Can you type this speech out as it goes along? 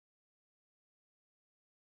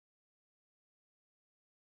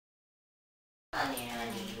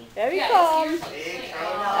There he comes.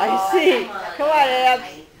 I see. Come on, Abs.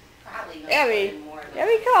 Abby. There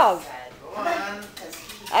he comes.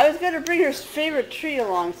 I was going to bring her favorite treat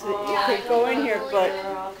along so that you could go in here, but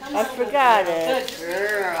I forgot it.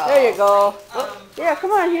 There you go. Yeah,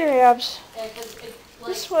 come on here, Abs.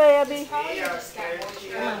 This way, Abby. Come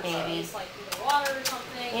on, baby.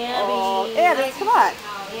 Oh, Abby, come on.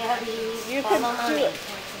 Abby, you can do it.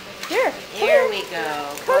 Here. Here we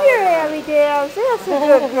go. Come here, Abby Dabs. That's a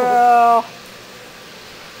good girl.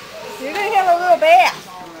 You're going to have a little bath.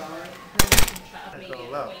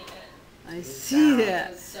 I see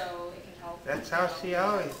that. That's how she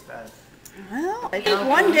always does. Well, I think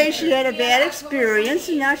one day she had a bad experience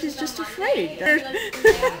and now she's just afraid. They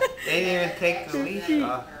didn't even take the leash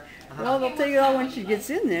off. Well, they'll take it all when she gets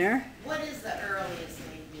in there. What is the earliest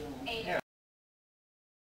they do?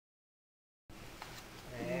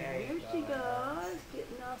 There she goes,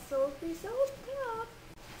 getting all soapy up.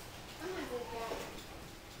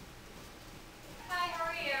 Hi, how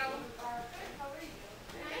are you? How are you?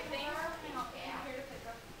 Thanks. I'm here to pick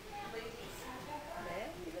up ladies.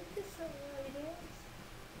 Look at this little lady.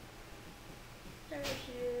 There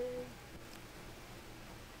she is.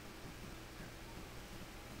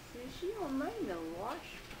 See, she don't mind the wash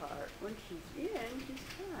part. When she's in, she's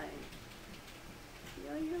fine. She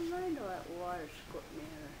don't even mind all that water squirting at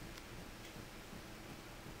her.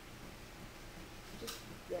 Just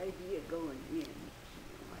the idea of going in.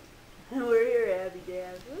 We're here, Abby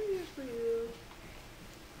Dad. We're here for you.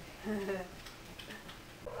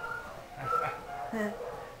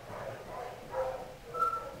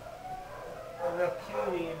 A little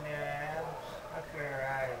cutie in there, Abs. Look at her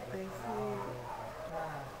eyes. I see.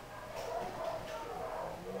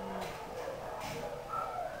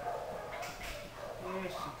 Here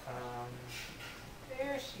she comes.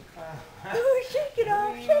 There she comes. Oh, shake it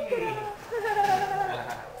off, shake it off.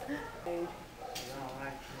 You don't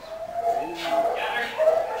like this.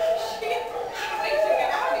 She's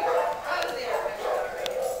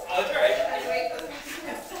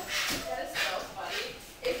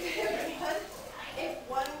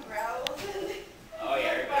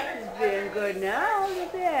good now, look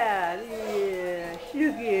at that. Yeah,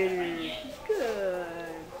 look at her. She's good.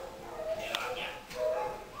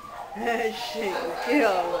 Shake it. Get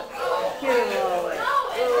all wet. Get them all wet. Oh,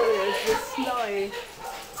 there's the smelly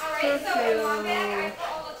perfume.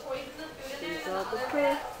 There's all the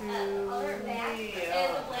perfume.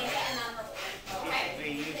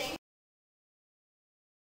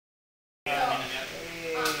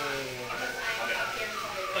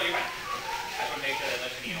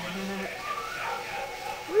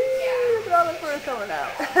 Whee, look at all the fur coming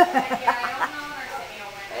out.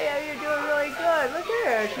 Hey, you're doing really good. Look at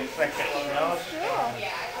her. She's It's like a snowstorm.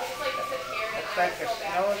 It's like a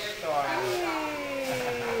snowstorm.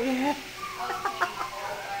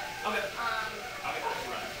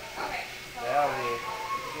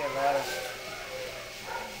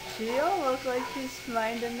 She don't look like she's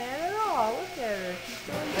minding that at all. Look at her. She's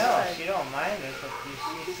doing No, good. she don't mind it, but you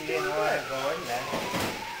see, she didn't want to go in there.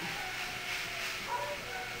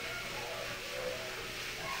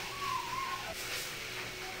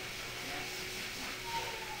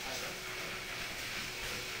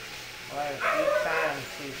 Well, a few times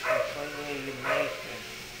she's completely naked.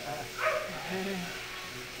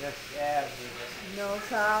 Just average. No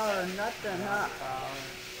towel or nothing, huh?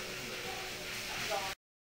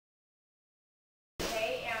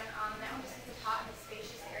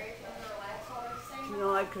 You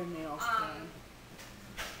don't like her nails done.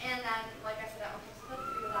 And then, like I said, that one was supposed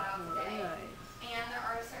to be let out today. Nice. And there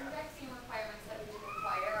are certain vaccine requirements that we do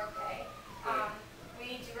require, okay?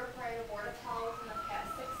 We do require the Board of Health within the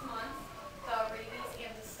past 6 months, the rabies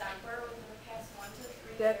and distemper within the past 1 to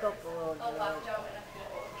 3 years. Back up a little, a lepto and a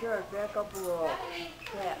fecal. Sure, back up a little.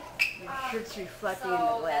 Yeah. Your shirt's reflecting in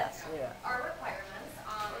the glass. Yeah. Our requirements.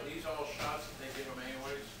 Are these all shots that they give them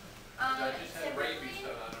anyways? I just had rabies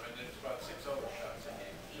done on them, and there's about 6 other shots I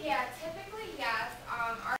gave. Yeah, typically, yes.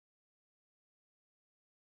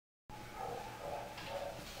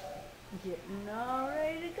 Getting all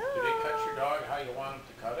ready to go. Do they cut your dog how you want them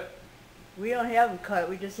to cut it? We don't have them cut.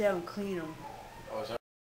 We just have them clean them. Oh, is that?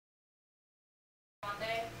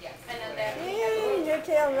 Monday? Yes. And then Your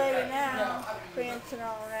tail ready now. Prancing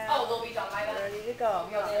all around. oh, they'll be done by then. Ready to go.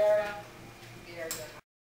 Go there.